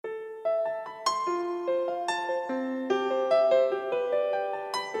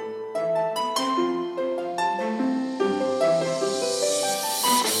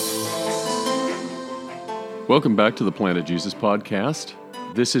Welcome back to the Planet Jesus podcast.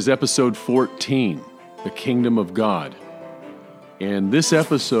 This is episode 14, The Kingdom of God. In this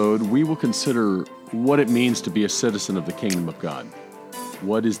episode, we will consider what it means to be a citizen of the Kingdom of God.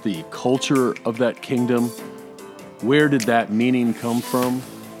 What is the culture of that kingdom? Where did that meaning come from?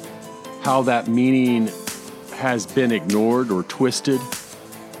 How that meaning has been ignored or twisted?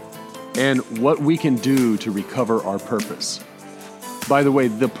 And what we can do to recover our purpose. By the way,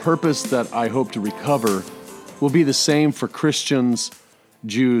 the purpose that I hope to recover will be the same for Christians,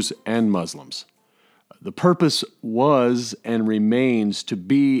 Jews, and Muslims. The purpose was and remains to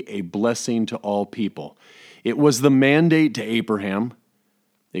be a blessing to all people. It was the mandate to Abraham,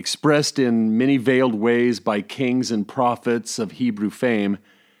 expressed in many veiled ways by kings and prophets of Hebrew fame,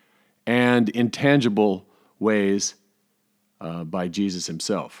 and in tangible ways by Jesus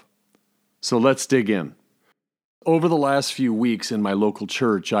himself. So let's dig in. Over the last few weeks in my local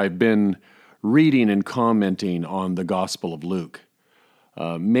church, I've been reading and commenting on the Gospel of Luke,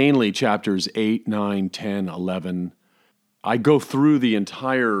 mainly chapters 8, 9, 10, 11. I go through the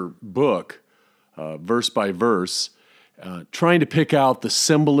entire book, verse by verse, trying to pick out the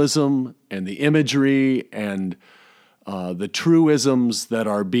symbolism and the imagery and the truisms that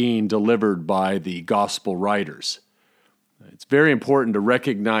are being delivered by the gospel writers. It's very important to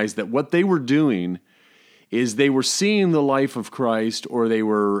recognize that what they were doing is they were seeing the life of Christ, or they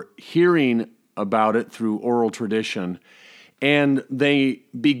were hearing about it through oral tradition, and they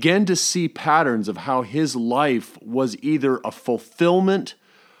began to see patterns of how his life was either a fulfillment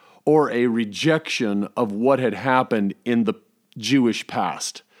or a rejection of what had happened in the Jewish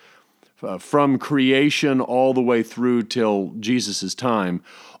past. From creation all the way through till Jesus' time,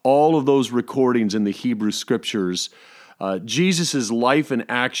 all of those recordings in the Hebrew Scriptures, Jesus' life and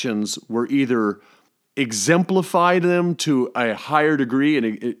actions were either exemplified them to a higher degree,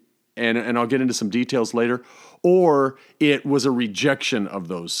 and I'll get into some details later, or it was a rejection of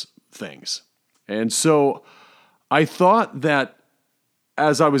those things. And so I thought that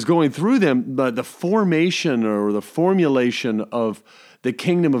as I was going through them, the formation or the formulation of the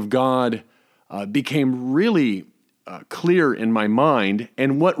kingdom of God became really clear in my mind.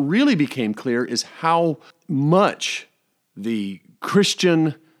 And what really became clear is how much the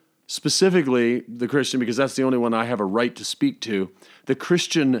Christian, specifically the Christian, because that's the only one I have a right to speak to, the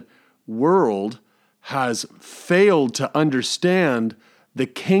Christian world has failed to understand the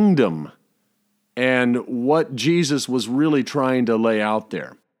kingdom and what Jesus was really trying to lay out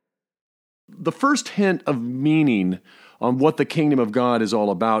there. The first hint of meaning on what the kingdom of God is all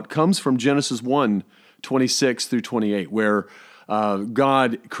about comes from Genesis 1, 26 through 28, where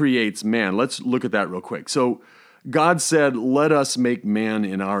God creates man. Let's look at that real quick. So God said, "Let us make man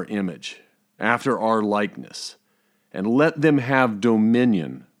in our image, after our likeness, and let them have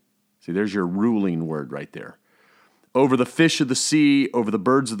dominion." See, there's your ruling word right there. "Over the fish of the sea, over the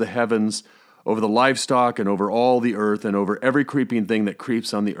birds of the heavens, over the livestock, and over all the earth, and over every creeping thing that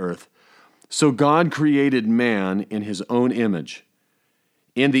creeps on the earth." So God created man in his own image.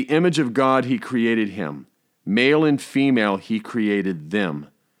 In the image of God he created him. Male and female he created them.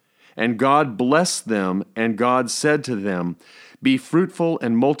 And God blessed them, and God said to them, "Be fruitful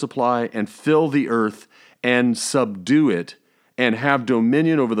and multiply and fill the earth and subdue it, and have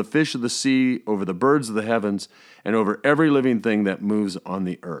dominion over the fish of the sea, over the birds of the heavens, and over every living thing that moves on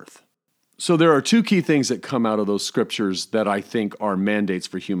the earth." So there are two key things that come out of those scriptures that I think are mandates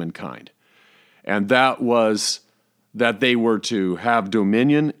for humankind. And that was that they were to have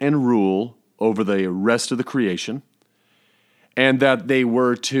dominion and rule over the rest of the creation, and that they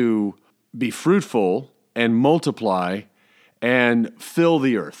were to be fruitful and multiply and fill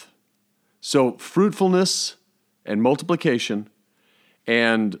the earth. So fruitfulness and multiplication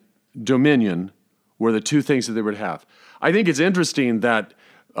and dominion were the two things that they would have. I think it's interesting that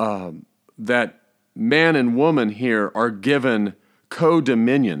that man and woman here are given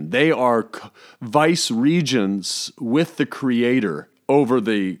co-dominion. They are vice regents with the Creator over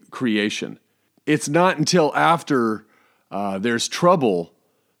the creation. It's not until after there's trouble,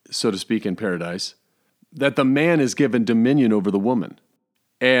 so to speak, in paradise, that the man is given dominion over the woman.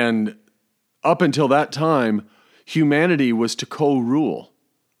 And up until that time, humanity was to co-rule.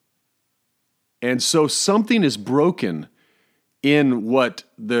 And so something is broken in what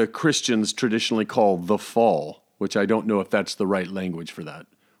the Christians traditionally call the fall, which I don't know if that's the right language for that.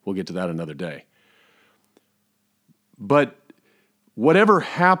 We'll get to that another day. But whatever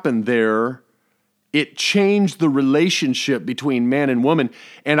happened there, it changed the relationship between man and woman.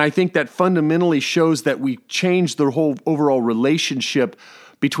 And I think that fundamentally shows that we changed the whole overall relationship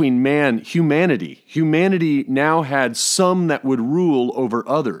between humanity. Humanity now had some that would rule over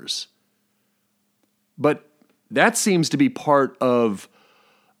others. But that seems to be part of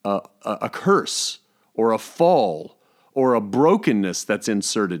a curse or a fall or a brokenness that's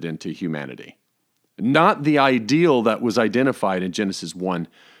inserted into humanity. Not the ideal that was identified in Genesis 1,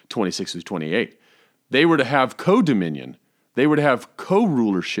 26 through 28. They were to have co-dominion. They were to have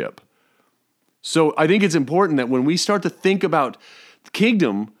co-rulership. So I think it's important that when we start to think about the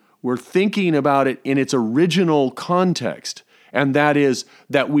kingdom, we're thinking about it in its original context, and that is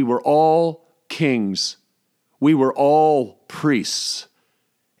that we were all kings. We were all priests,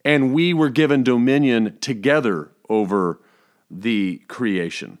 and we were given dominion together over the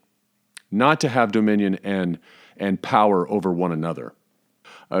creation, not to have dominion and power over one another.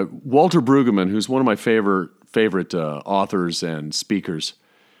 Walter Brueggemann, who's one of my favorite authors and speakers,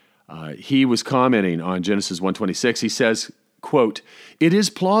 he was commenting on Genesis 1:26. He says, quote, "It is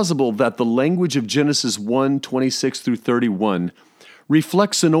plausible that the language of Genesis 1:26 through 31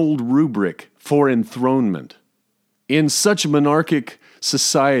 reflects an old rubric for enthronement. In such monarchic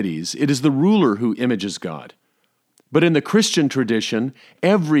societies, it is the ruler who images God. But in the Christian tradition,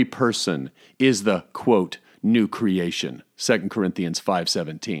 every person is the, quote, new creation, 2 Corinthians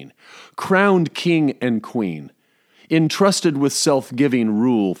 5:17, crowned king and queen, entrusted with self-giving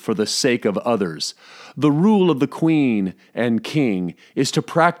rule for the sake of others. The rule of the queen and king is to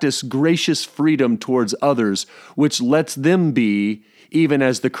practice gracious freedom towards others, which lets them be even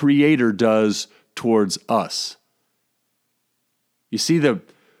as the Creator does towards us." You see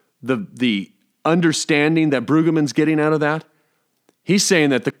the understanding that Brueggemann's getting out of that? He's saying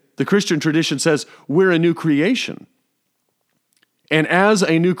that the Christian tradition says we're a new creation. And as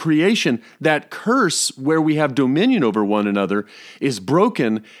a new creation, that curse where we have dominion over one another is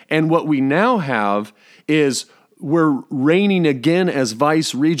broken, and what we now have is we're reigning again as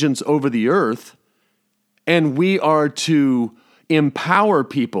vice regents over the earth, and we are to empower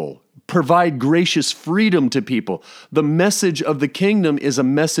people, provide gracious freedom to people. The message of the kingdom is a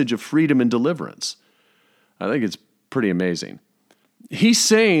message of freedom and deliverance. I think it's pretty amazing. He's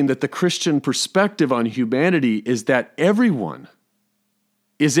saying that the Christian perspective on humanity is that everyone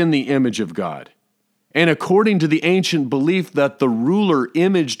is in the image of God. And according to the ancient belief that the ruler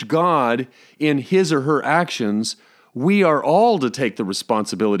imaged God in his or her actions, we are all to take the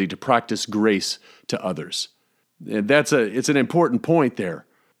responsibility to practice grace to others. It's an important point there.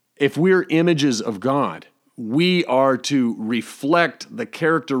 If we're images of God, we are to reflect the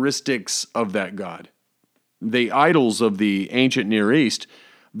characteristics of that God. The idols of the ancient Near East,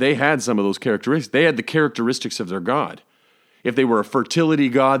 they had some of those characteristics. They had the characteristics of their God. If they were a fertility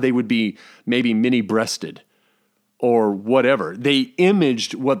god, they would be maybe many-breasted or whatever. They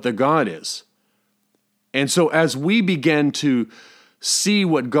imaged what the God is. And so as we begin to see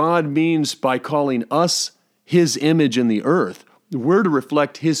what God means by calling us his image in the earth, we're to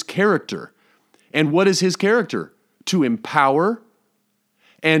reflect his character. And what is his character? To empower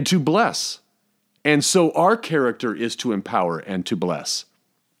and to bless. And so our character is to empower and to bless.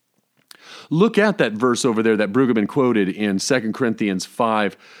 Look at that verse over there that Brueggemann quoted in 2 Corinthians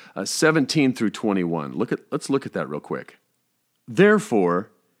 5, 17 through 21. Let's look at that real quick. "Therefore,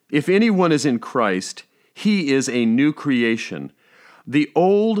 if anyone is in Christ, he is a new creation. The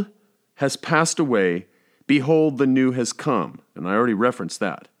old has passed away. Behold, the new has come." And I already referenced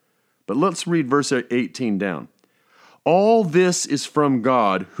that. But let's read verse 18 down. "All this is from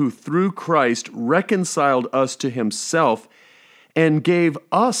God, who through Christ reconciled us to himself and gave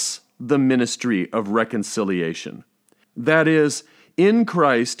us the ministry of reconciliation. That is, in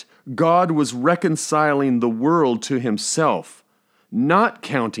Christ, God was reconciling the world to himself, not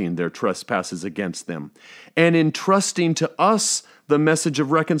counting their trespasses against them, and entrusting to us the message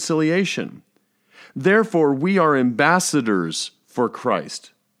of reconciliation. Therefore, we are ambassadors for Christ."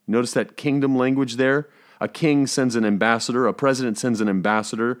 Notice that kingdom language there. A king sends an ambassador, a president sends an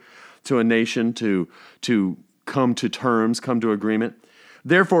ambassador to a nation to come to terms, come to agreement.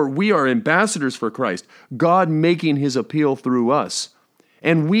 "Therefore, we are ambassadors for Christ, God making his appeal through us.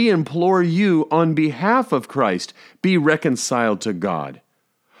 And we implore you on behalf of Christ, be reconciled to God.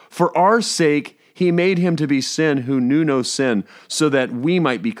 For our sake, he made him to be sin who knew no sin, so that we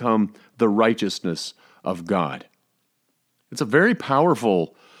might become the righteousness of God." It's a very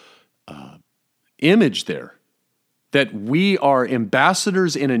powerful image there, that we are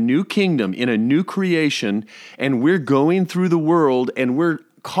ambassadors in a new kingdom, in a new creation, and we're going through the world and we're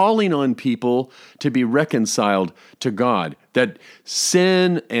calling on people to be reconciled to God. That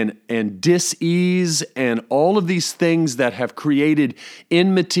sin and dis-ease and all of these things that have created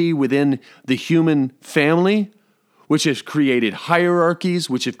enmity within the human family, which has created hierarchies,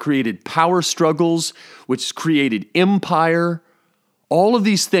 which have created power struggles, which has created empire, all of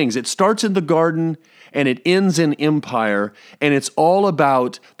these things. It starts in the garden and it ends in empire, and it's all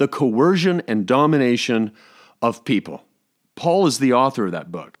about the coercion and domination of people. Paul is the author of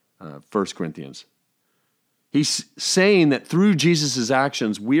that book, 1 Corinthians. He's saying that through Jesus'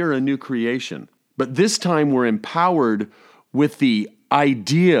 actions, we are a new creation. But this time we're empowered with the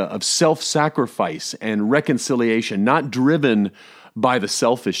idea of self-sacrifice and reconciliation, not driven by the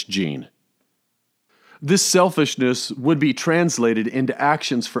selfish gene. This selfishness would be translated into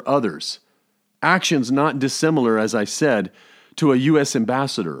actions for others. Actions not dissimilar, as I said, to a U.S.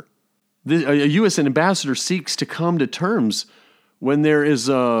 ambassador. A U.S. ambassador seeks to come to terms when there is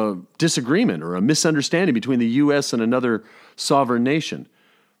a disagreement or a misunderstanding between the U.S. and another sovereign nation.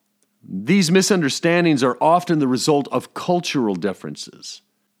 These misunderstandings are often the result of cultural differences,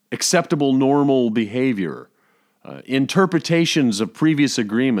 acceptable normal behavior, interpretations of previous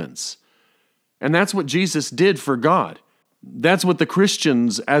agreements. And that's what Jesus did for God. That's what the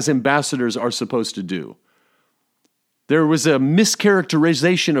Christians as ambassadors are supposed to do. There was a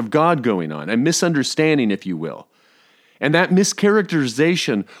mischaracterization of God going on, a misunderstanding, if you will. And that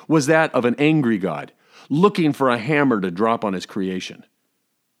mischaracterization was that of an angry God, looking for a hammer to drop on his creation.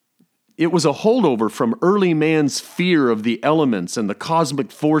 It was a holdover from early man's fear of the elements and the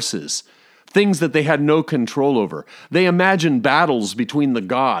cosmic forces, things that they had no control over. They imagined battles between the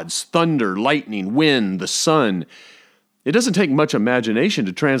gods, thunder, lightning, wind, the sun. It doesn't take much imagination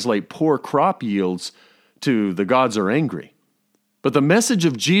to translate poor crop yields to the gods are angry. But the message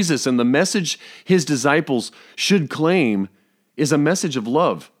of Jesus and the message his disciples should claim is a message of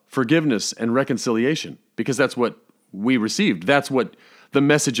love, forgiveness, and reconciliation, because that's what we received. That's what the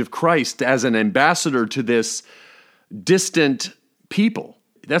message of Christ as an ambassador to this distant people.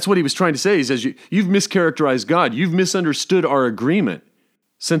 That's what he was trying to say. He says, you've mischaracterized God. You've misunderstood our agreement.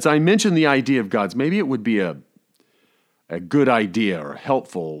 Since I mentioned the idea of gods, maybe it would be a good idea or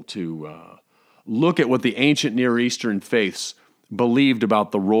helpful to look at what the ancient Near Eastern faiths believed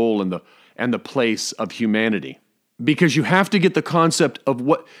about the role and the place of humanity. Because you have to get the concept of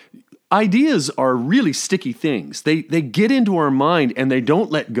what ideas are really sticky things. They get into our mind and they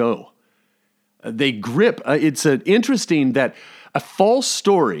don't let go. They grip. It's interesting that a false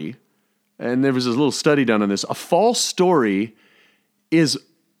story, and there was a little study done on this, a false story is,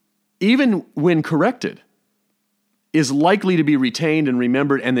 even when corrected, is likely to be retained and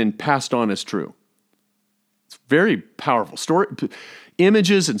remembered and then passed on as true. It's very powerful.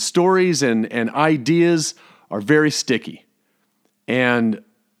 Images and stories and ideas are very sticky. And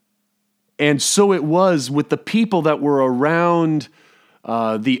so it was with the people that were around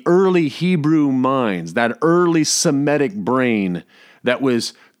the early Hebrew minds, that early Semitic brain that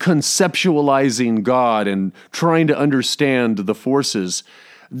was conceptualizing God and trying to understand the forces.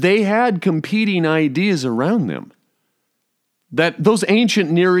 They had competing ideas around them. That those ancient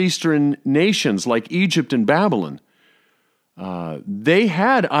Near Eastern nations like Egypt and Babylon, they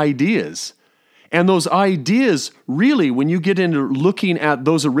had ideas. And those ideas really, when you get into looking at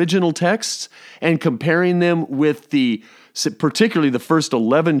those original texts and comparing them with particularly the first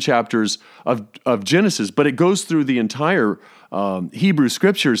 11 chapters of Genesis, but it goes through the entire Hebrew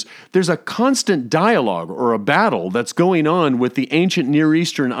scriptures, there's a constant dialogue or a battle that's going on with the ancient Near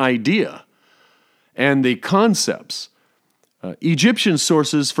Eastern idea and the concepts. Egyptian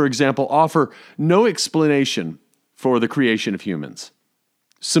sources, for example, offer no explanation for the creation of humans.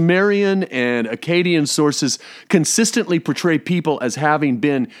 Sumerian and Akkadian sources consistently portray people as having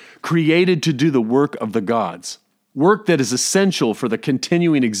been created to do the work of the gods, work that is essential for the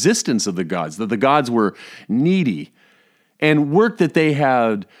continuing existence of the gods, that the gods were needy, and work that they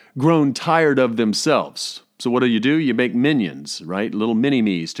had grown tired of themselves. So what do? You make minions, right? Little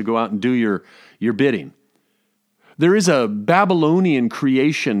mini-me's to go out and do your bidding. There is a Babylonian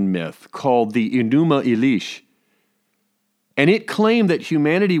creation myth called the Enuma Elish, and it claimed that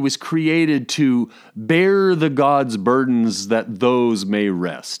humanity was created to bear the gods' burdens that those may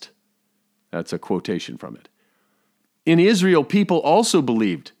rest. That's a quotation from it. In Israel, people also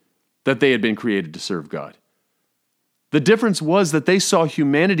believed that they had been created to serve God. The difference was that they saw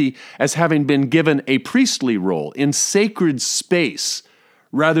humanity as having been given a priestly role in sacred space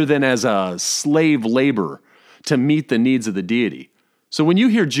rather than as a slave labor to meet the needs of the deity. So when you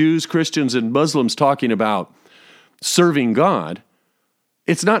hear Jews, Christians, and Muslims talking about serving God,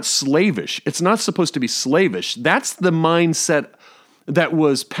 it's not slavish. It's not supposed to be slavish. That's the mindset that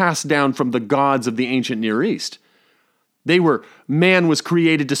was passed down from the gods of the ancient Near East. Man was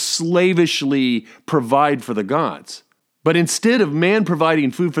created to slavishly provide for the gods. But instead of man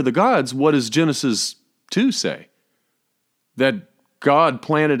providing food for the gods, what does Genesis 2 say? That God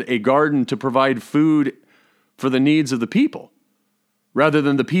planted a garden to provide food for the needs of the people. rather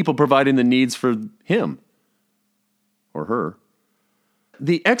than the people providing the needs for him or her.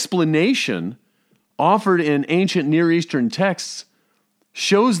 The explanation offered in ancient Near Eastern texts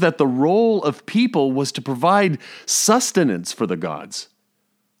shows that the role of people was to provide sustenance for the gods.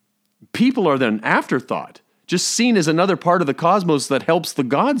 People are then afterthought, just seen as another part of the cosmos that helps the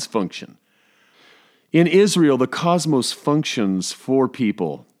gods function. In Israel, the cosmos functions for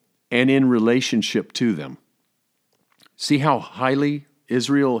people and in relationship to them. See how highly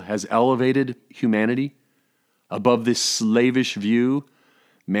Israel has elevated humanity above this slavish view?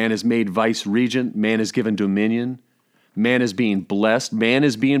 Man is made vice-regent, man is given dominion, man is being blessed, man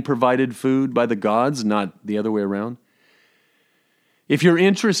is being provided food by the gods, not the other way around. If you're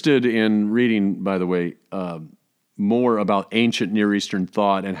interested in reading, by the way, more about ancient Near Eastern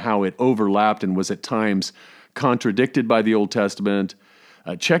thought and how it overlapped and was at times contradicted by the Old Testament,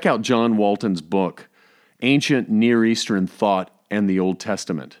 check out John Walton's book, Ancient Near Eastern Thought and the Old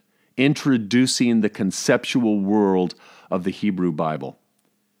Testament, Introducing the Conceptual World of the Hebrew Bible.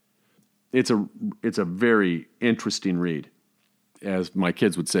 It's a very interesting read, as my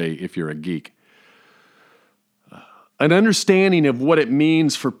kids would say, if you're a geek. An understanding of what it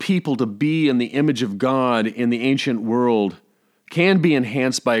means for people to be in the image of God in the ancient world can be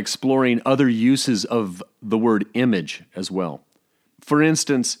enhanced by exploring other uses of the word image as well. For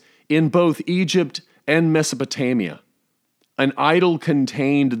instance, in both Egypt and Mesopotamia, an idol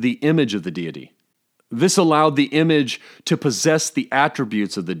contained the image of the deity. This allowed the image to possess the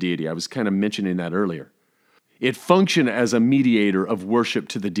attributes of the deity. I was kind of mentioning that earlier. It functioned as a mediator of worship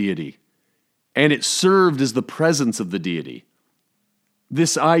to the deity, and it served as the presence of the deity.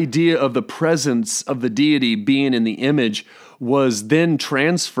 This idea of the presence of the deity being in the image was then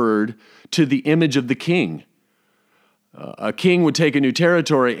transferred to the image of the king. A king would take a new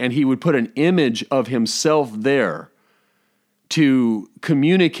territory and he would put an image of himself there to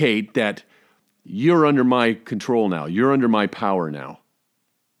communicate that you're under my control now, you're under my power now.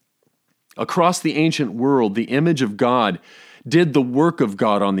 Across the ancient world, the image of God did the work of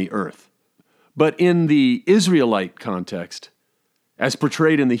God on the earth. But in the Israelite context, as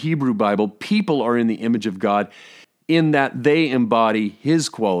portrayed in the Hebrew Bible, people are in the image of God in that they embody His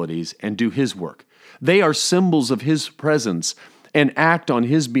qualities and do His work. They are symbols of His presence and act on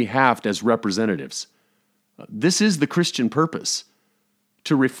His behalf as representatives. This is the Christian purpose,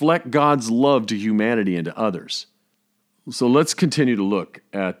 to reflect God's love to humanity and to others. So let's continue to look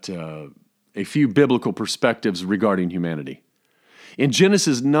at a few biblical perspectives regarding humanity. In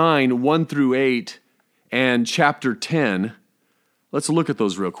Genesis 9, 1 through 8, and chapter 10, let's look at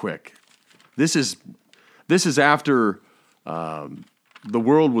those real quick. This is after the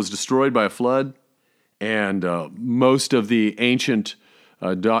world was destroyed by a flood, and most of the ancient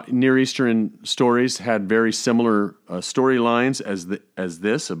Near Eastern stories had very similar storylines as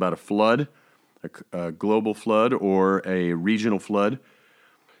this, about a flood, a global flood or a regional flood.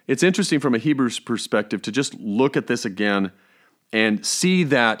 It's interesting from a Hebrew perspective to just look at this again and see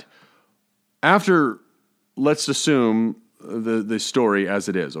that after, let's assume the story as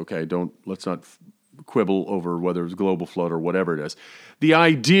it is, okay? Let's not quibble over whether it's a global flood or whatever it is. The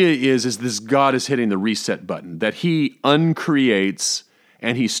idea is this: God is hitting the reset button, that He uncreates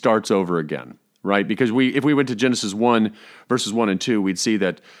and He starts over again, right? Because if we went to Genesis 1, verses 1 and 2, we'd see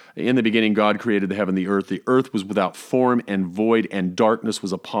that in the beginning God created the heaven and the earth. The earth was without form and void, and darkness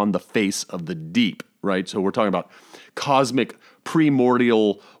was upon the face of the deep, right? So we're talking about cosmic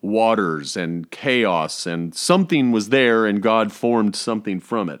primordial waters and chaos, and something was there and God formed something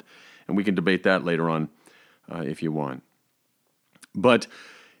from it. And we can debate that later on if you want. But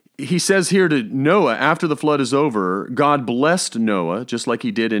He says here to Noah, after the flood is over, God blessed Noah, just like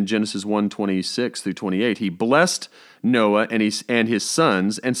He did in Genesis 1:26 through 28. He blessed Noah and his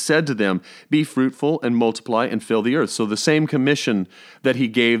sons and said to them, "Be fruitful and multiply and fill the earth." So the same commission that He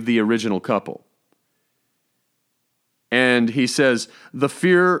gave the original couple. And He says, "The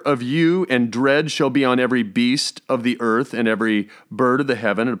fear of you and dread shall be on every beast of the earth and every bird of the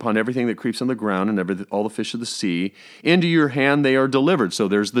heaven and upon everything that creeps on the ground and all the fish of the sea. Into your hand they are delivered." So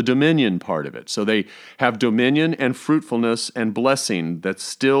there's the dominion part of it. So they have dominion and fruitfulness and blessing that's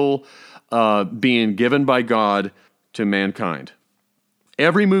still being given by God to mankind.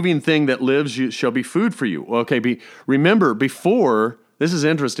 "Every moving thing that lives shall be food for you." Okay, remember, before, this is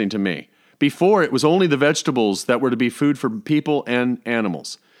interesting to me, before, it was only the vegetables that were to be food for people and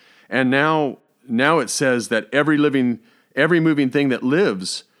animals. And now it says that every moving thing that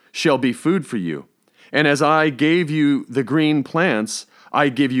lives shall be food for you. "And as I gave you the green plants, I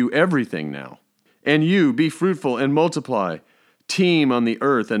give you everything now. And you, be fruitful and multiply. teem on the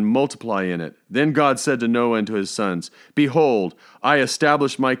earth and multiply in it. Then God said to Noah and to his sons, Behold, I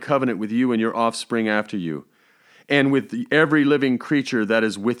establish my covenant with you and your offspring after you, and with every living creature that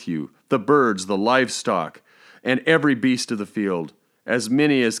is with you, the birds, the livestock, and every beast of the field, as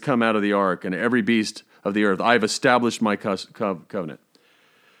many as come out of the ark, and every beast of the earth. I have established my covenant.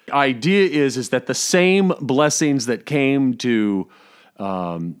 The idea is that the same blessings that came to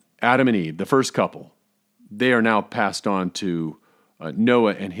Adam and Eve, the first couple, they are now passed on to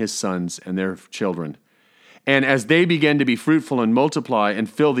Noah and his sons and their children. And as they begin to be fruitful and multiply and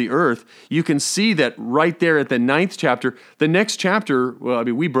fill the earth, you can see that right there at the 9th chapter. The next chapter,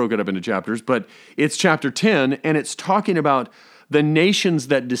 we broke it up into chapters, but it's chapter 10, and it's talking about the nations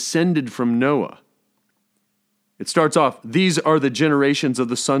that descended from Noah. It starts off, these are the generations of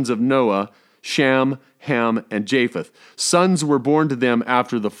the sons of Noah, Shem, Ham, and Japheth. Sons were born to them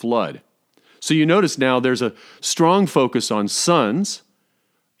after the flood. So you notice now there's a strong focus on sons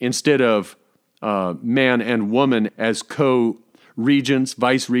instead of man and woman as co-regents,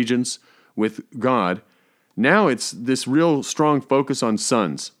 vice-regents with God. Now it's this real strong focus on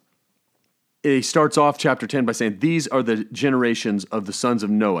sons. He starts off chapter 10 by saying, these are the generations of the sons of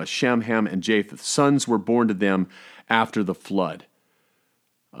Noah, Shem, Ham, and Japheth. Sons were born to them after the flood.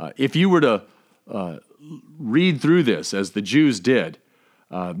 If you were to read through this, as the Jews did,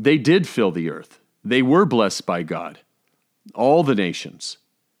 they did fill the earth. They were blessed by God, all the nations.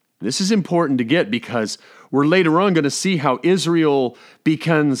 This is important to get because we're later on going to see how Israel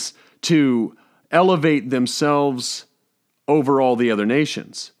begins to elevate themselves over all the other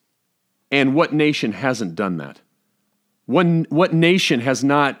nations. And what nation hasn't done that? What nation has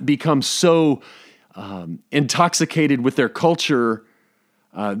not become so intoxicated with their culture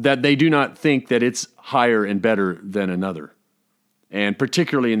that they do not think that it's higher and better than another? And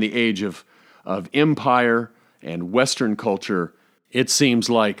particularly in the age of empire and Western culture, it seems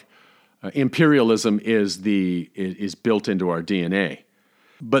like imperialism is built into our DNA.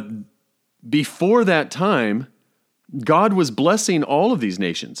 But before that time, God was blessing all of these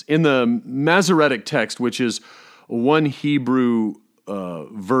nations. In the Masoretic text, which is one Hebrew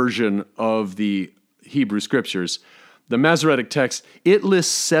version of the Hebrew Scriptures, the Masoretic text, it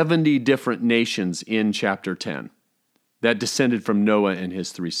lists 70 different nations in chapter 10 that descended from Noah and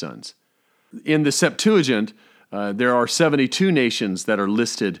his 3 sons. In the Septuagint, there are 72 nations that are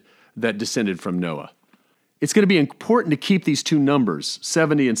listed that descended from Noah. It's going to be important to keep these two numbers,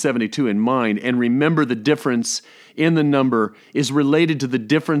 70 and 72, in mind, and remember the difference in the number is related to the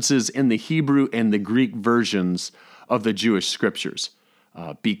differences in the Hebrew and the Greek versions of the Jewish scriptures.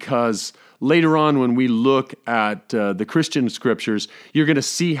 Because later on, when we look at the Christian scriptures, you're going to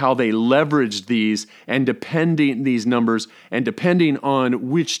see how they leveraged these, and these numbers, and depending on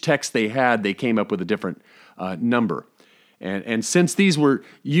which text they had, they came up with a different number. And since these were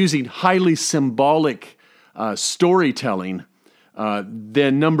using highly symbolic storytelling,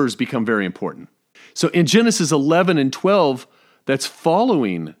 then numbers become very important. So in Genesis 11 and 12, that's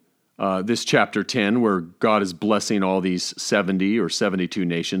following this chapter 10, where God is blessing all these 70 or 72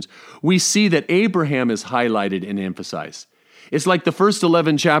 nations, we see that Abraham is highlighted and emphasized. It's like the first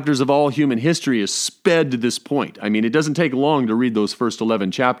 11 chapters of all human history is sped to this point. I mean, it doesn't take long to read those first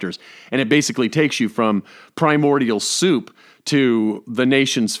 11 chapters, and it basically takes you from primordial soup to the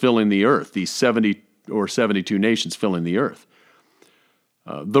nations filling the earth, these 70 or 72 nations filling the earth.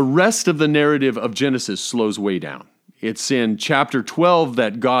 The rest of the narrative of Genesis slows way down. It's in chapter 12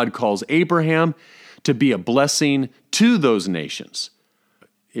 that God calls Abraham to be a blessing to those nations.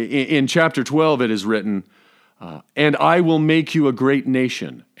 In chapter 12 it is written, and I will make you a great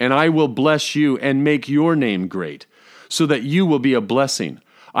nation, and I will bless you and make your name great, so that you will be a blessing.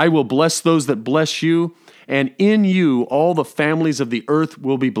 I will bless those that bless you, and in you all the families of the earth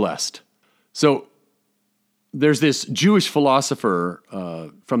will be blessed. So there's this Jewish philosopher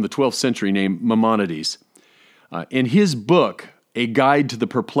from the 12th century named Maimonides. In his book, A Guide to the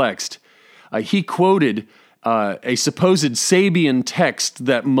Perplexed, he quoted a supposed Sabian text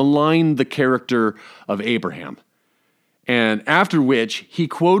that maligned the character of Abraham. And after which, he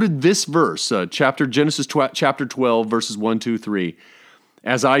quoted this verse, Genesis chapter 12, verses 1, 2, 3,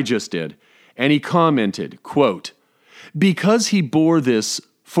 as I just did. And he commented, quote, "Because he bore this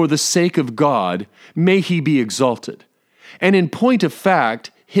for the sake of God, may he be exalted. And in point of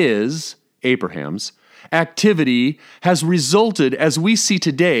fact, Abraham's, activity has resulted, as we see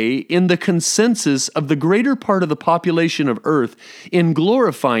today, in the consensus of the greater part of the population of earth in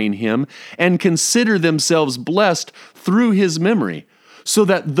glorifying him and consider themselves blessed through his memory, so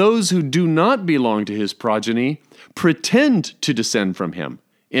that those who do not belong to his progeny pretend to descend from him."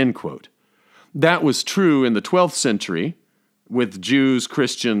 End quote. That was true in the 12th century, with Jews,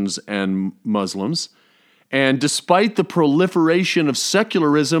 Christians, and Muslims. And despite the proliferation of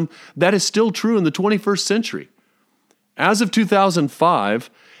secularism, that is still true in the 21st century. As of 2005,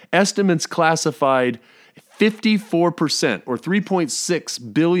 estimates classified 54%, or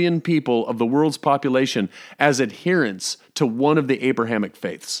 3.6 billion people of the world's population, as adherents to one of the Abrahamic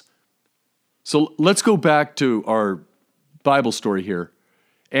faiths. So let's go back to our Bible story here.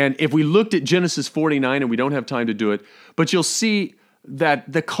 And if we looked at Genesis 49, and we don't have time to do it, but you'll see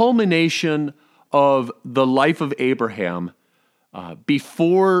that the culmination of the life of Abraham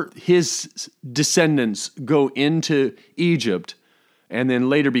before his descendants go into Egypt and then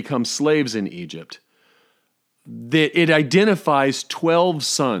later become slaves in Egypt, it identifies 12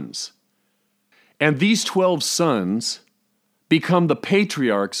 sons. And these 12 sons become the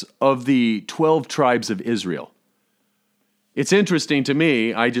patriarchs of the 12 tribes of Israel. It's interesting to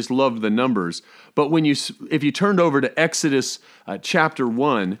me, I just love the numbers, but if you turned over to Exodus chapter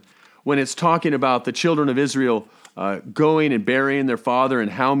 1, when it's talking about the children of Israel going and burying their father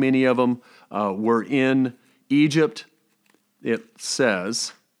and how many of them were in Egypt, it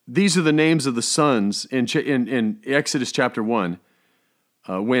says, these are the names of the sons in Exodus chapter 1,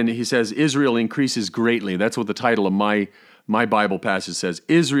 when he says, Israel increases greatly. That's what the title of my Bible passage says.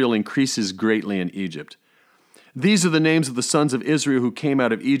 Israel increases greatly in Egypt. These are the names of the sons of Israel who came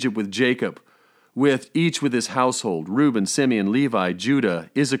out of Egypt with Jacob, each with his household: Reuben, Simeon, Levi, Judah,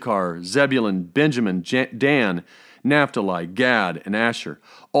 Issachar, Zebulun, Benjamin, Dan, Naphtali, Gad, and Asher.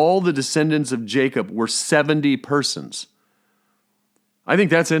 All the descendants of Jacob were 70 persons. I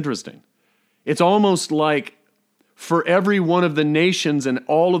think that's interesting. It's almost like for every one of the nations and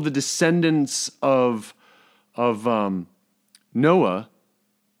all of the descendants of Noah,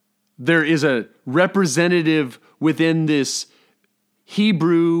 there is a representative within this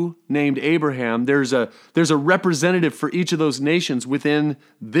Hebrew named Abraham. There's a representative for each of those nations within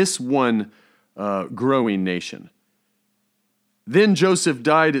this one growing nation. Then Joseph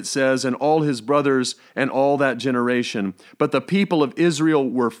died, it says, and all his brothers and all that generation. But the people of Israel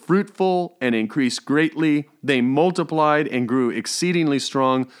were fruitful and increased greatly. They multiplied and grew exceedingly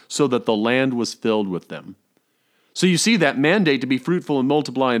strong, so that the land was filled with them. So you see that mandate to be fruitful and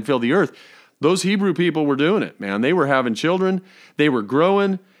multiply and fill the earth. Those Hebrew people were doing it, man. They were having children. They were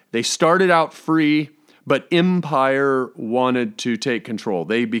growing. They started out free, but empire wanted to take control.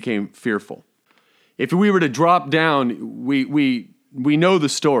 They became fearful. If we were to drop down, we know the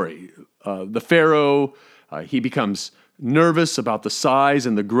story. The Pharaoh, he becomes nervous about the size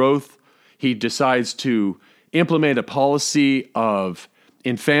and the growth. He decides to implement a policy of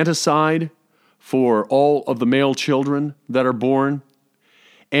infanticide for all of the male children that are born,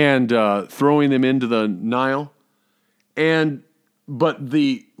 and throwing them into the Nile. But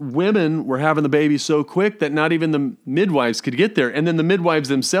the women were having the babies so quick that not even the midwives could get there. And then the midwives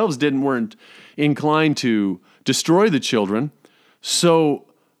themselves weren't inclined to destroy the children. So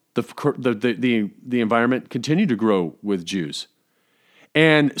the environment continued to grow with Jews.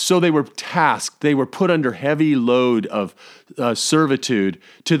 And so they were tasked, they were put under heavy load of servitude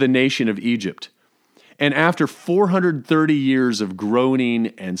to the nation of Egypt. And after 430 years of groaning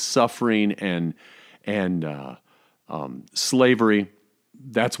and suffering and slavery,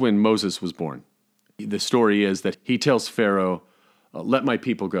 that's when Moses was born. The story is that he tells Pharaoh, let my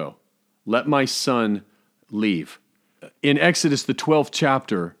people go. Let my son leave. In Exodus, the 12th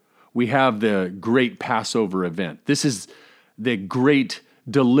chapter, we have the great Passover event. This is the great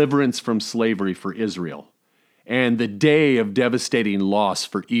deliverance from slavery for Israel and the day of devastating loss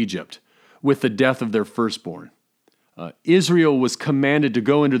for Egypt with the death of their firstborn. Israel was commanded to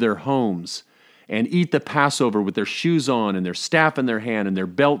go into their homes and eat the Passover with their shoes on and their staff in their hand and their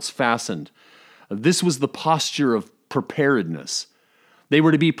belts fastened. This was the posture of preparedness. They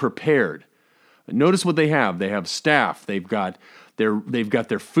were to be prepared. Notice what they have. They have staff. They've got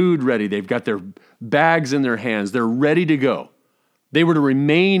their food ready. They've got their bags in their hands. They're ready to go. They were to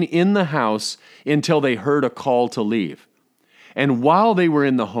remain in the house until they heard a call to leave. And while they were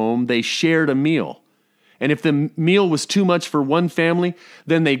in the home, they shared a meal. And if the meal was too much for one family,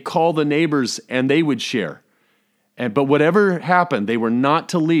 then they'd call the neighbors and they would share. But whatever happened, they were not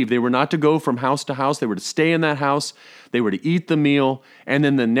to leave. They were not to go from house to house. They were to stay in that house. They were to eat the meal. And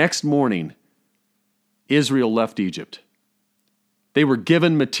then the next morning, Israel left Egypt. They were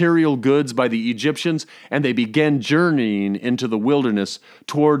given material goods by the Egyptians, and they began journeying into the wilderness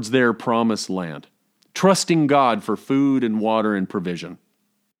towards their promised land, trusting God for food and water and provision.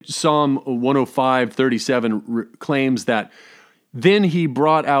 Psalm 105:37 claims that, then he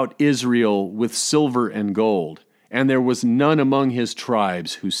brought out Israel with silver and gold, and there was none among his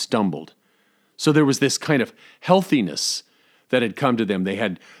tribes who stumbled. So there was this kind of healthiness that had come to them. They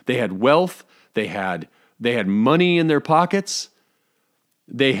had wealth, they had money in their pockets,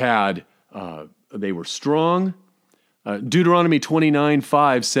 they were strong. Deuteronomy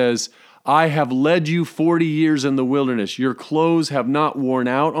 29:5 says, I have led you 40 years in the wilderness. Your clothes have not worn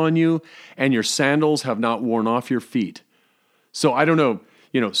out on you, and your sandals have not worn off your feet. So I don't know,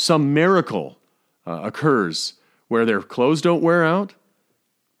 some miracle occurs where their clothes don't wear out.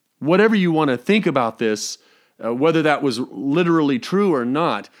 Whatever you want to think about this, whether that was literally true or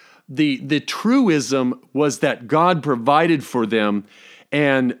not, the truism was that God provided for them,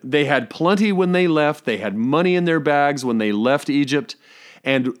 and they had plenty when they left. They had money in their bags when they left Egypt,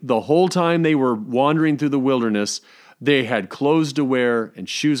 and the whole time they were wandering through the wilderness, they had clothes to wear and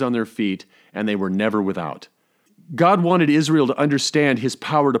shoes on their feet, and they were never without. God wanted Israel to understand his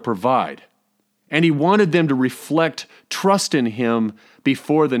power to provide, and he wanted them to reflect trust in him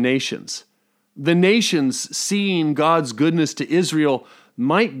before the nations. The nations, seeing God's goodness to Israel,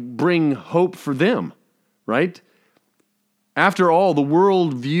 might bring hope for them, right? After all, the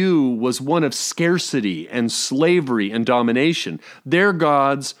world view was one of scarcity and slavery and domination. Their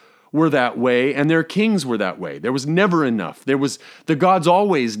gods were that way, and their kings were that way. There was never enough. The gods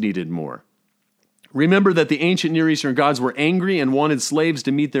always needed more. Remember that the ancient Near Eastern gods were angry and wanted slaves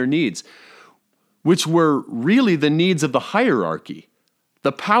to meet their needs, which were really the needs of the hierarchy,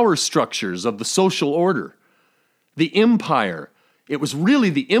 the power structures of the social order, the empire. It was really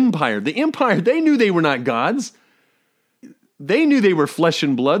the empire. The empire, they knew they were not gods. They knew they were flesh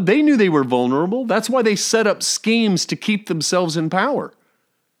and blood. They knew they were vulnerable. That's why they set up schemes to keep themselves in power.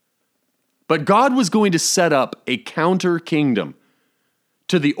 But God was going to set up a counter kingdom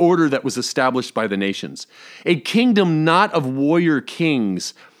to the order that was established by the nations. A kingdom not of warrior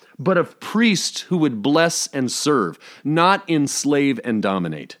kings, but of priests who would bless and serve, not enslave and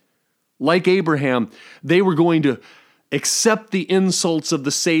dominate. Like Abraham, they were going to accept the insults of the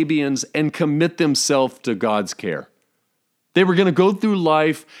Sabians and commit themselves to God's care. They were going to go through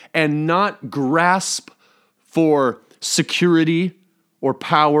life and not grasp for security or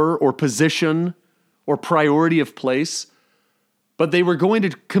power or position or priority of place, but they were going to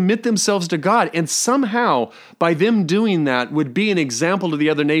commit themselves to God. And somehow, by them doing that, would be an example to the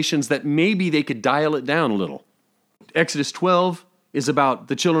other nations that maybe they could dial it down a little. Exodus 12 is about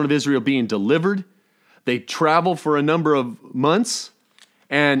the children of Israel being delivered. They travel for a number of months.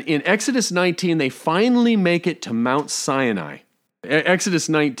 And in Exodus 19, they finally make it to Mount Sinai. Exodus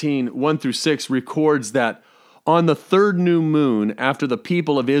 19, 1-6 records that on the third new moon, after the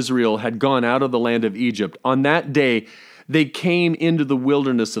people of Israel had gone out of the land of Egypt, on that day, they came into the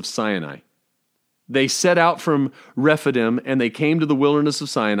wilderness of Sinai. They set out from Rephidim, and they came to the wilderness of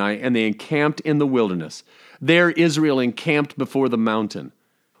Sinai, and they encamped in the wilderness. There Israel encamped before the mountain.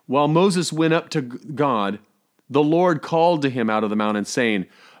 While Moses went up to God, the Lord called to him out of the mountain, saying,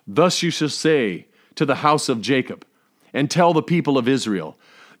 Thus you shall say to the house of Jacob, and tell the people of Israel,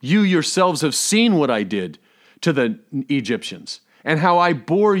 You yourselves have seen what I did to the Egyptians, and how I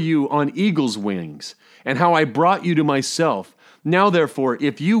bore you on eagle's wings, and how I brought you to myself. Now therefore,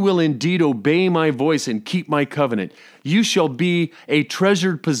 if you will indeed obey my voice and keep my covenant, you shall be a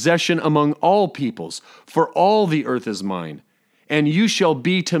treasured possession among all peoples, for all the earth is mine. And you shall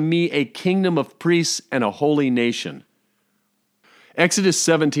be to me a kingdom of priests and a holy nation. Exodus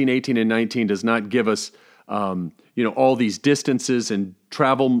 17, 18, and 19 does not give us, all these distances and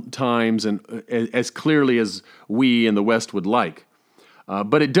travel times and as clearly as we in the West would like.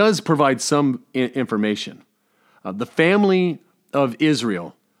 But it does provide some information. The family of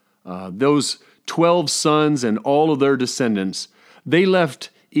Israel, those 12 sons and all of their descendants, they left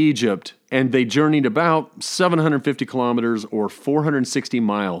Egypt, and they journeyed about 750 kilometers or 460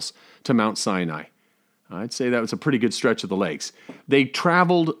 miles to Mount Sinai. I'd say that was a pretty good stretch of the legs. They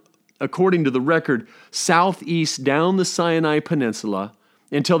traveled, according to the record, southeast down the Sinai Peninsula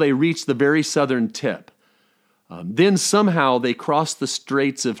until they reached the very southern tip. Then somehow they crossed the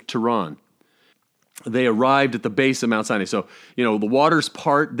Straits of Tiran. They arrived at the base of Mount Sinai. So, the waters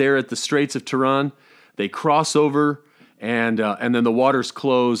part there at the Straits of Tiran. They cross over, and then the waters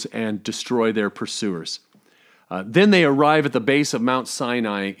close and destroy their pursuers. Then they arrive at the base of Mount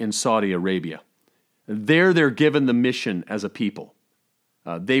Sinai in Saudi Arabia. There they're given the mission as a people.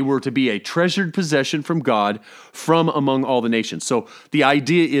 They were to be a treasured possession from God from among all the nations. So the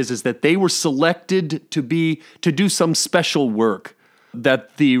idea is that they were selected to do some special work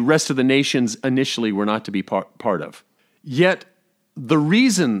that the rest of the nations initially were not to be part of. Yet the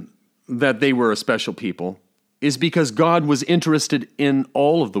reason that they were a special people is because God was interested in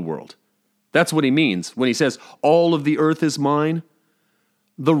all of the world. That's what he means when he says, all of the earth is mine.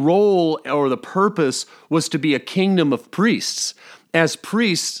 The role or the purpose was to be a kingdom of priests. As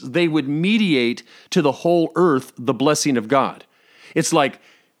priests, they would mediate to the whole earth the blessing of God. It's like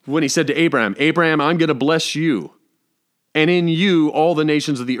when he said to Abraham, Abraham, I'm going to bless you. And in you, all the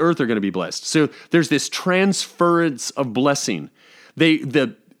nations of the earth are going to be blessed. So there's this transference of blessing.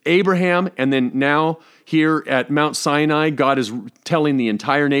 Abraham, and then now here at Mount Sinai, God is telling the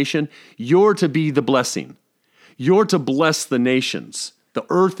entire nation, you're to be the blessing. You're to bless the nations. The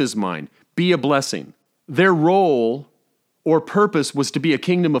earth is mine. Be a blessing. Their role or purpose was to be a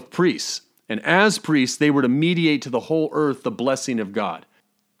kingdom of priests. And as priests, they were to mediate to the whole earth the blessing of God.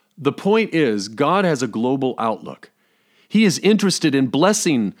 The point is, God has a global outlook. He is interested in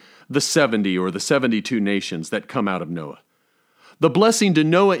blessing the 70 or the 72 nations that come out of Noah. The blessing to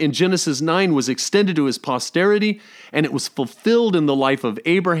Noah in Genesis 9 was extended to his posterity, and it was fulfilled in the life of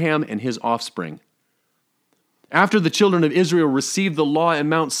Abraham and his offspring. After the children of Israel received the law at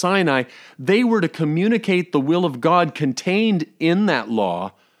Mount Sinai, they were to communicate the will of God contained in that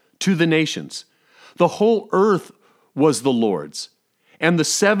law to the nations. The whole earth was the Lord's, and the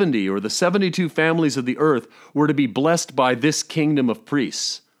 70 or the 72 families of the earth were to be blessed by this kingdom of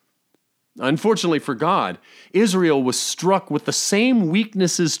priests. Unfortunately for God, Israel was struck with the same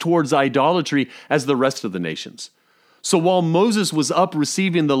weaknesses towards idolatry as the rest of the nations. So while Moses was up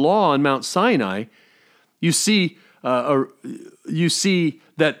receiving the law on Mount Sinai, you see that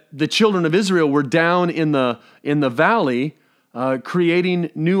the children of Israel were down in the valley creating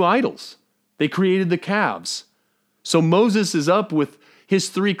new idols. They created the calves. So Moses is up with his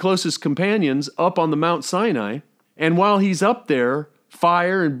 3 closest companions up on the Mount Sinai, and while he's up there,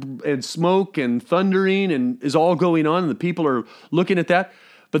 fire and smoke and thundering and is all going on, and the people are looking at that,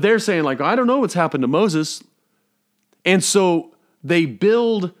 but they're saying like, I don't know what's happened to Moses. And so they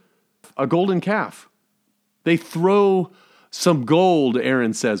build a golden calf. They throw some gold,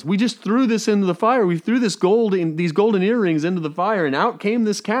 Aaron says. We just threw this into the fire. We threw these golden earrings into the fire, and out came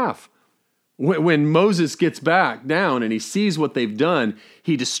this calf. When Moses gets back down and he sees what they've done,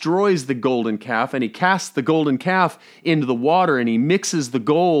 he destroys the golden calf, and he casts the golden calf into the water, and he mixes the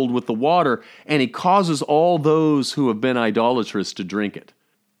gold with the water, and he causes all those who have been idolatrous to drink it.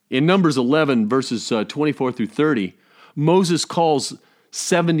 In Numbers 11, verses 24 through 30, Moses calls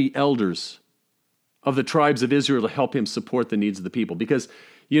 70 elders of the tribes of Israel to help him support the needs of the people. Because,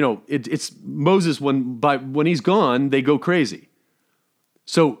 it's Moses, when he's gone, they go crazy.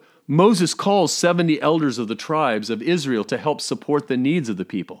 So Moses calls 70 elders of the tribes of Israel to help support the needs of the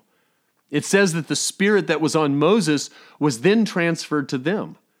people. It says that the spirit that was on Moses was then transferred to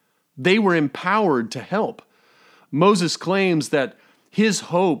them. They were empowered to help. Moses claims that his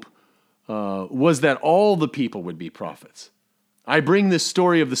hope was that all the people would be prophets. I bring this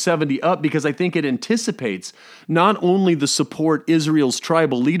story of the 70 up because I think it anticipates not only the support Israel's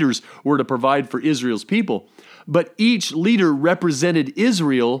tribal leaders were to provide for Israel's people, but each leader represented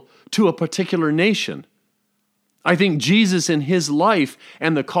Israel to a particular nation. I think Jesus in his life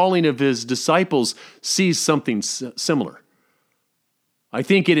and the calling of his disciples sees something similar. I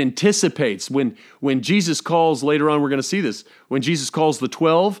think it anticipates when Jesus calls, later on we're going to see this, when Jesus calls the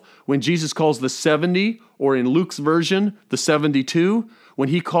 12, when Jesus calls the 70, or in Luke's version, the 72, when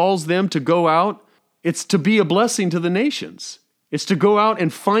he calls them to go out, it's to be a blessing to the nations. It's to go out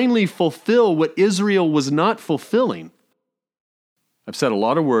and finally fulfill what Israel was not fulfilling. I've said a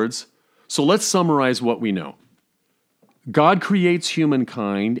lot of words, so let's summarize what we know. God creates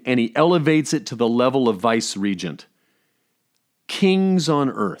humankind and he elevates it to the level of vice-regent. Kings on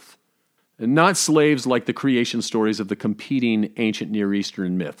earth, and not slaves like the creation stories of the competing ancient Near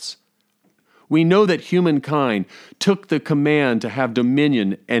Eastern myths. We know that humankind took the command to have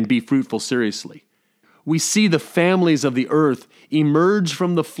dominion and be fruitful seriously. We see the families of the earth emerge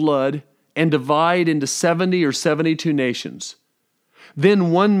from the flood and divide into 70 or 72 nations.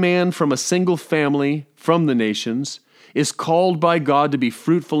 Then one man from a single family from the nations is called by God to be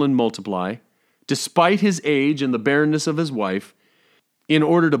fruitful and multiply, despite his age and the barrenness of his wife, in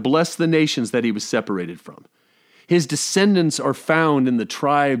order to bless the nations that he was separated from. His descendants are found in the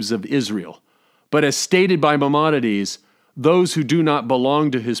tribes of Israel. But as stated by Maimonides, those who do not belong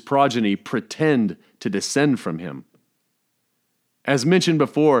to his progeny pretend to descend from him. As mentioned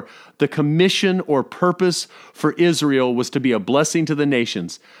before, the commission or purpose for Israel was to be a blessing to the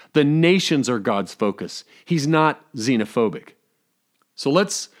nations. The nations are God's focus. He's not xenophobic. So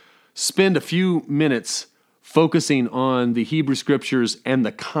let's spend a few minutes focusing on the Hebrew Scriptures and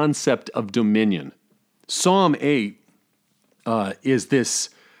the concept of dominion. Psalm 8 is this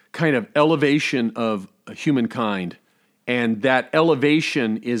kind of elevation of humankind, and that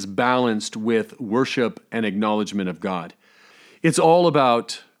elevation is balanced with worship and acknowledgement of God. It's all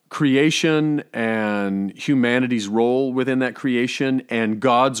about creation and humanity's role within that creation and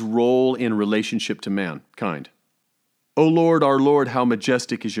God's role in relationship to mankind. O Lord, our Lord, how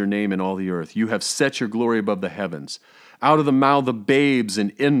majestic is your name in all the earth. You have set your glory above the heavens. Out of the mouth of babes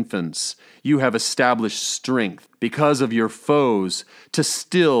and infants, you have established strength because of your foes to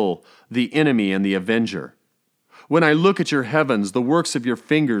still the enemy and the avenger. When I look at your heavens, the works of your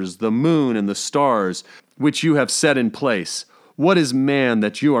fingers, the moon and the stars, which you have set in place, what is man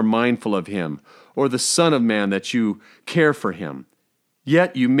that you are mindful of him, or the son of man that you care for him?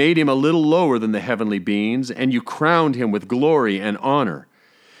 Yet you made him a little lower than the heavenly beings, and you crowned him with glory and honor.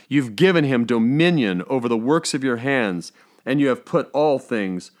 You've given him dominion over the works of your hands, and you have put all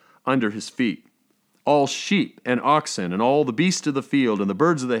things under his feet. All sheep and oxen, and all the beasts of the field, and the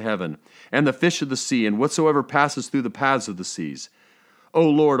birds of the heaven, and the fish of the sea, and whatsoever passes through the paths of the seas. O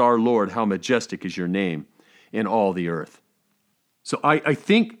Lord, our Lord, how majestic is your name in all the earth. So I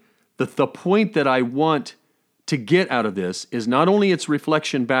think that the point that I want to get out of this is not only its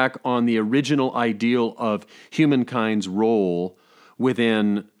reflection back on the original ideal of humankind's role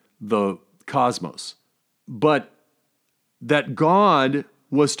within the cosmos, but that God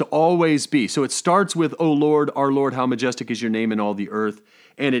was to always be. So it starts with, O Lord, our Lord, how majestic is your name in all the earth,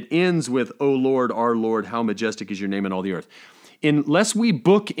 and it ends with, O Lord, our Lord, how majestic is your name in all the earth. Unless we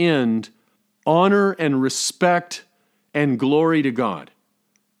bookend honor and respect and glory to God,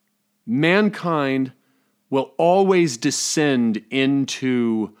 mankind will always descend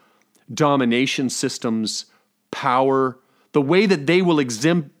into domination systems, power. The way that they will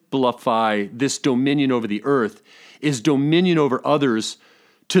exemplify this dominion over the earth is dominion over others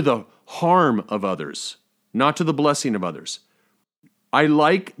to the harm of others, not to the blessing of others. I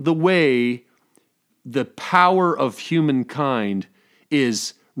like the way the power of humankind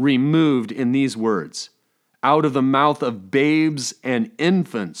is removed in these words. Out of the mouth of babes and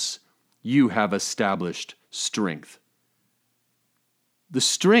infants, you have established strength. The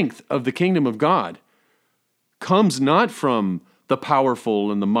strength of the kingdom of God comes not from the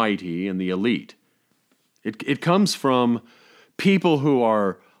powerful and the mighty and the elite. It comes from people who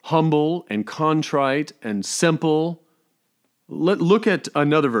are humble and contrite and simple. Look at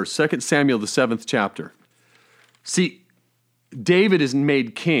another verse, 2 Samuel, the 7th chapter. See, David is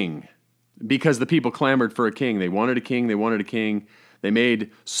made king because the people clamored for a king. They wanted a king, they wanted a king. They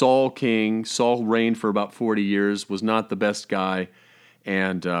made Saul king. Saul reigned for about 40 years, was not the best guy,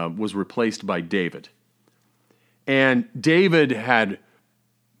 and was replaced by David. And David had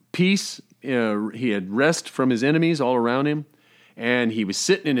peace. He had rest from his enemies all around him, and he was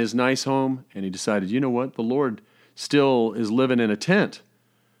sitting in his nice home, and he decided, you know what? The Lord still is living in a tent.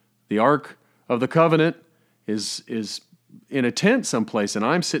 The Ark of the Covenant is in a tent someplace, and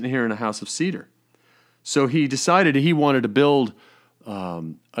I'm sitting here in a house of cedar. So he decided he wanted to build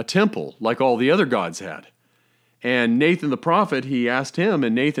a temple like all the other gods had. And Nathan the prophet, he asked him,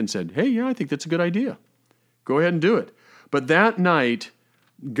 and Nathan said, hey, yeah, I think that's a good idea. Go ahead and do it. But that night,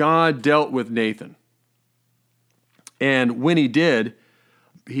 God dealt with Nathan. And when he did,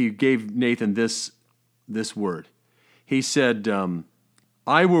 he gave Nathan this word. He said,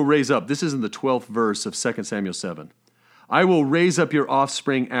 I will raise up, this is in the 12th verse of 2 Samuel 7, I will raise up your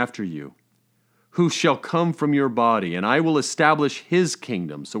offspring after you, who shall come from your body, and I will establish his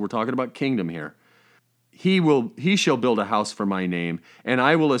kingdom. So we're talking about kingdom here. He shall build a house for my name, and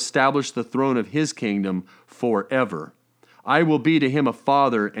I will establish the throne of his kingdom forever. I will be to him a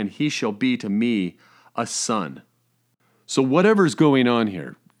father, and he shall be to me a son. So whatever's going on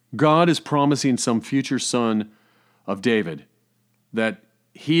here, God is promising some future son of David that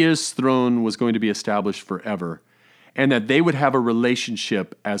his throne was going to be established forever, and that they would have a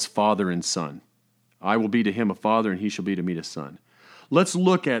relationship as father and son. I will be to him a father, and he shall be to me a son. Let's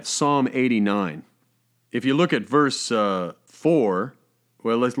look at Psalm 89. If you look at verse 4,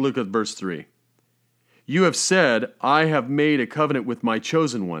 well, let's look at verse 3. You have said, I have made a covenant with my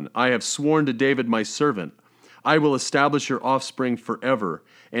chosen one. I have sworn to David my servant. I will establish your offspring forever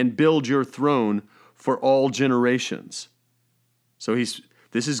and build your throne for all generations. So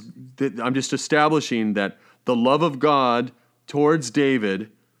I'm just establishing that the love of God towards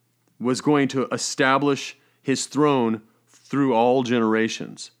David was going to establish his throne through all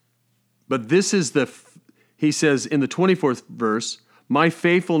generations. But this is he says in the 24th verse, my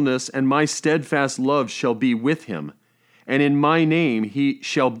faithfulness and my steadfast love shall be with him, and in my name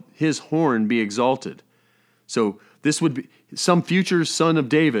his horn be exalted. So this would be some future son of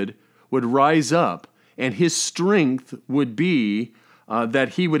David would rise up, and his strength would be that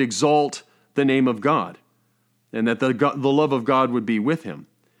he would exalt the name of God, and that the love of God would be with him.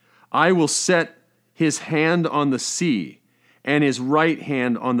 I will set his hand on the sea, and his right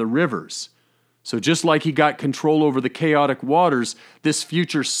hand on the rivers. So just like he got control over the chaotic waters, this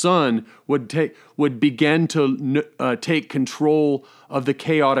future son would begin to take control of the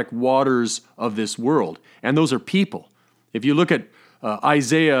chaotic waters of this world. And those are people. If you look at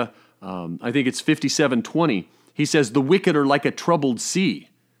Isaiah, I think it's 57:20, he says, the wicked are like a troubled sea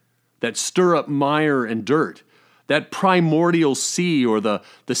that stir up mire and dirt. That primordial sea, or the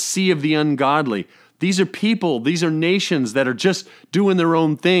sea of the ungodly. These are people, these are nations that are just doing their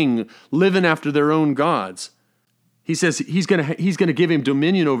own thing, living after their own gods. He says he's going to give him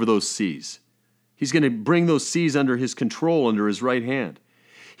dominion over those seas. He's going to bring those seas under his control, under his right hand.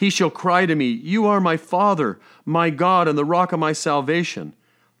 He shall cry to me, "You are my Father, my God, and the rock of my salvation.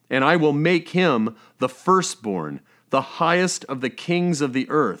 And I will make him the firstborn, the highest of the kings of the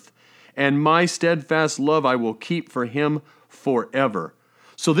earth. And my steadfast love I will keep for him forever."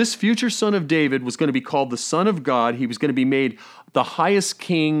 So this future son of David was going to be called the Son of God. He was going to be made the highest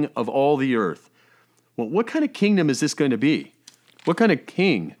king of all the earth. Well, what kind of kingdom is this going to be? What kind of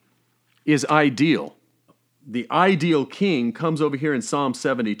king is ideal? The ideal king comes over here in Psalm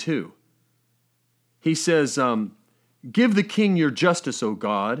 72. He says, "Give the king your justice, O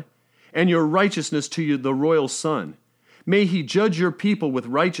God, and your righteousness to you, the royal son. May he judge your people with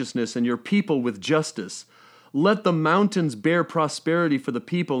righteousness and your people with justice. Let the mountains bear prosperity for the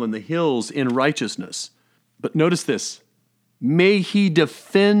people and the hills in righteousness." But notice this. May he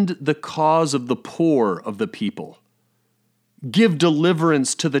defend the cause of the poor of the people. Give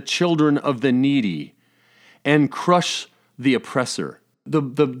deliverance to the children of the needy and crush the oppressor.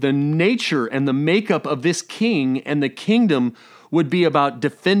 The nature and the makeup of this king and the kingdom would be about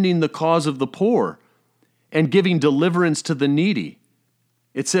defending the cause of the poor and giving deliverance to the needy.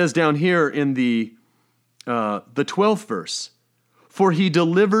 It says down here in the 12th verse, "For he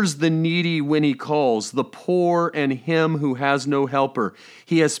delivers the needy when he calls, the poor and him who has no helper.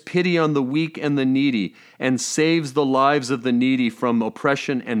 He has pity on the weak and the needy, and saves the lives of the needy from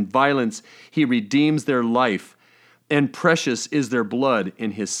oppression and violence. He redeems their life, and precious is their blood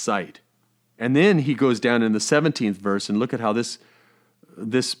in his sight." And then he goes down in the 17th verse, and look at how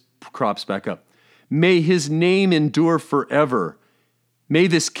this crops back up. "May his name endure forever. May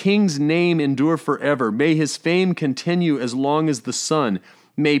this king's name endure forever. May his fame continue as long as the sun.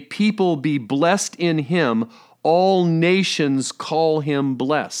 May people be blessed in him. All nations call him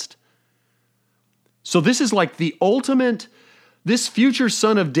blessed." So this is like the ultimate, this future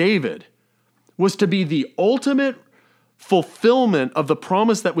son of David was to be the ultimate fulfillment of the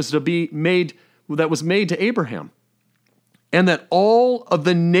promise that was made to Abraham. And that all of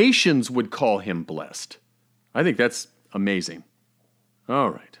the nations would call him blessed. I think that's amazing.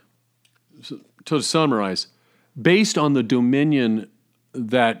 All right. So to summarize, based on the dominion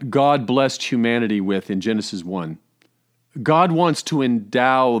that God blessed humanity with in Genesis 1, God wants to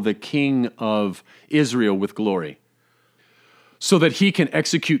endow the king of Israel with glory so that he can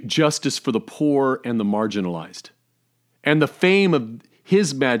execute justice for the poor and the marginalized. And the fame of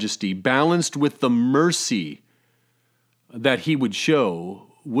his majesty, balanced with the mercy that he would show,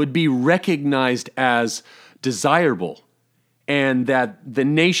 would be recognized as desirable, and that the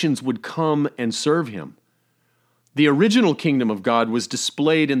nations would come and serve him. The original kingdom of God was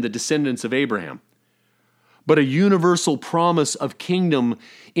displayed in the descendants of Abraham, but a universal promise of kingdom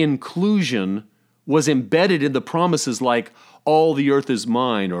inclusion was embedded in the promises like, "All the earth is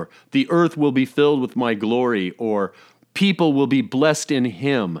mine," or "The earth will be filled with my glory," or "People will be blessed in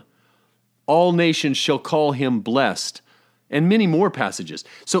him," "All nations shall call him blessed," and many more passages.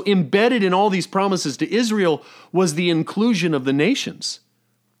 So embedded in all these promises to Israel was the inclusion of the nations.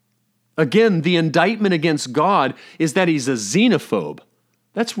 Again, the indictment against God is that he's a xenophobe.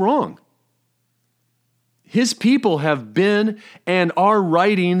 That's wrong. His people have been, and our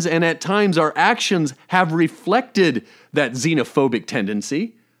writings and at times our actions have reflected that xenophobic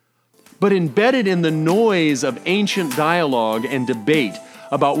tendency. But embedded in the noise of ancient dialogue and debate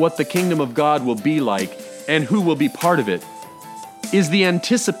about what the kingdom of God will be like and who will be part of it is the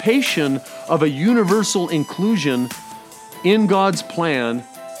anticipation of a universal inclusion in God's plan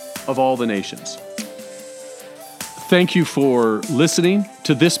of all the nations. Thank you for listening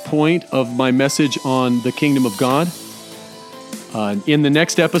to this point of my message on the kingdom of God. In the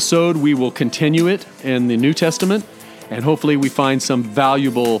next episode, we will continue it in the New Testament, and hopefully we find some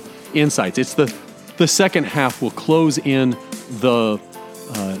valuable insights. It's the second half will close in the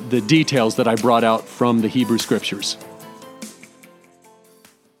details that I brought out from the Hebrew Scriptures.